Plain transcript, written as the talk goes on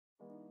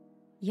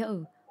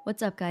Yo,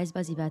 what's up guys,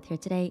 Buzzy here.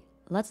 Today,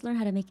 let's learn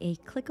how to make a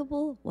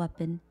clickable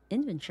weapon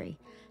inventory.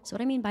 So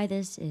what I mean by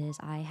this is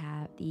I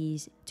have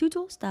these two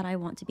tools that I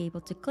want to be able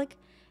to click,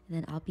 and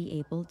then I'll be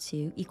able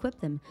to equip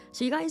them.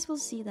 So you guys will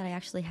see that I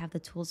actually have the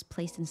tools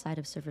placed inside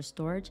of server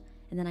storage,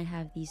 and then I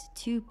have these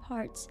two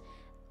parts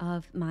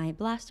of my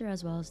blaster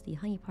as well as the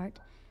honey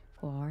part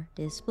for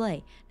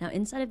display. Now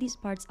inside of these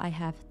parts, I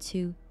have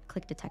two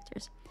click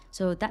detectors.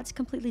 So that's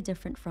completely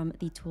different from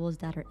the tools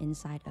that are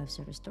inside of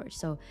server storage.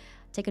 So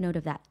take a note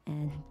of that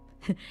and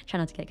try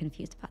not to get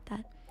confused about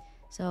that.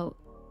 So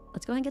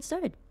let's go ahead and get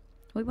started.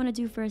 What we want to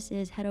do first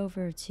is head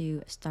over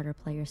to starter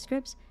player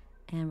scripts,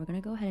 and we're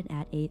going to go ahead and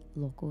add a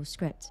local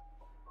script.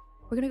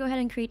 We're going to go ahead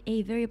and create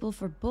a variable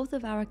for both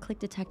of our click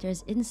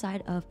detectors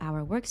inside of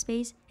our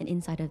workspace and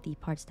inside of the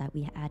parts that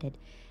we added.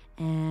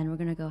 And we're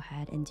going to go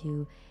ahead and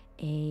do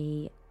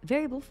a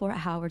variable for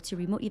our two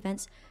remote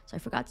events. So I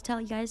forgot to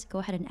tell you guys, go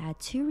ahead and add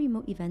two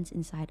remote events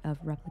inside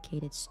of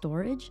replicated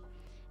storage.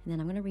 And then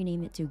I'm going to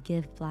rename it to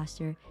give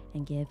blaster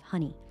and give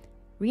honey.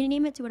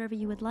 Rename it to whatever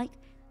you would like.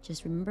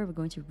 Just remember, we're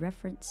going to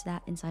reference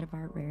that inside of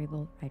our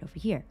variable right over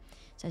here.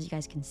 So as you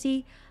guys can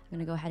see, I'm going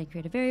to go ahead and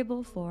create a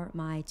variable for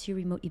my two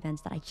remote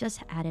events that I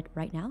just added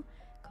right now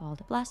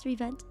called blaster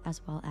event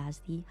as well as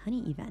the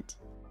honey event.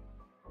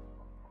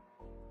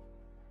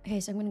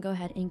 Okay, so I'm going to go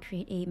ahead and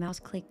create a mouse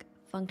click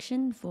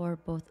function for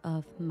both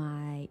of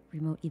my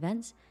remote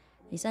events.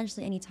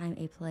 Essentially, anytime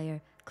a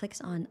player clicks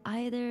on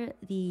either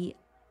the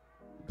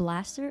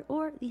blaster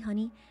or the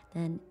honey,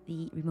 then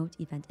the remote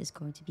event is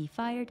going to be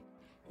fired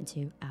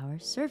into our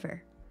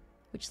server,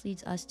 which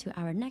leads us to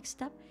our next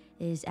step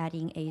is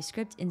adding a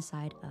script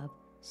inside of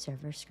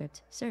server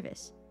script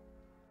service.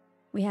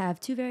 We have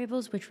two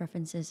variables which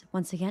references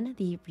once again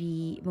the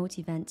remote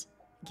event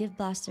give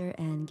blaster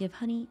and give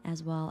honey,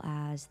 as well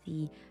as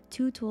the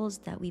two tools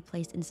that we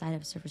placed inside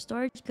of server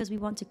storage because we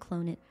want to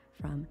clone it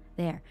from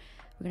there.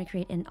 We're going to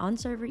create an on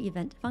server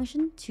event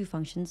function, two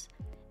functions,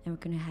 and we're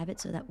going to have it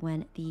so that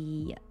when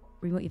the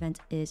remote event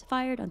is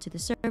fired onto the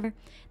server,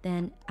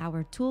 then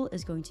our tool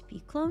is going to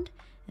be cloned.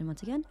 And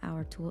once again,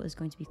 our tool is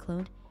going to be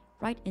cloned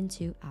right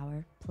into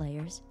our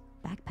player's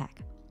backpack.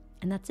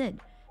 And that's it.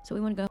 So what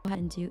we want to go ahead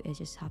and do is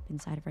just hop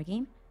inside of our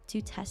game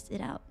to test it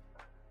out.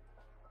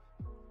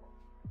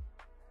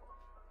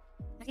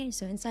 Okay,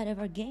 so inside of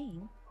our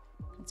game,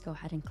 let's go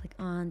ahead and click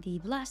on the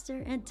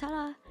blaster, and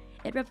ta-da!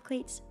 It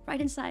replicates right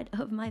inside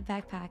of my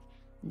backpack,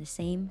 and the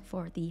same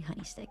for the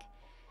honey stick.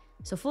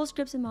 So full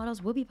scripts and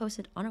models will be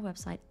posted on our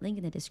website, link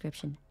in the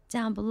description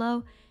down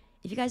below.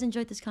 If you guys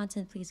enjoyed this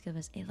content, please give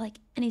us a like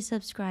and a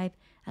subscribe.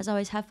 As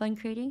always, have fun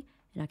creating,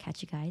 and I'll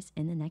catch you guys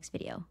in the next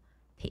video.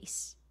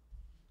 Peace.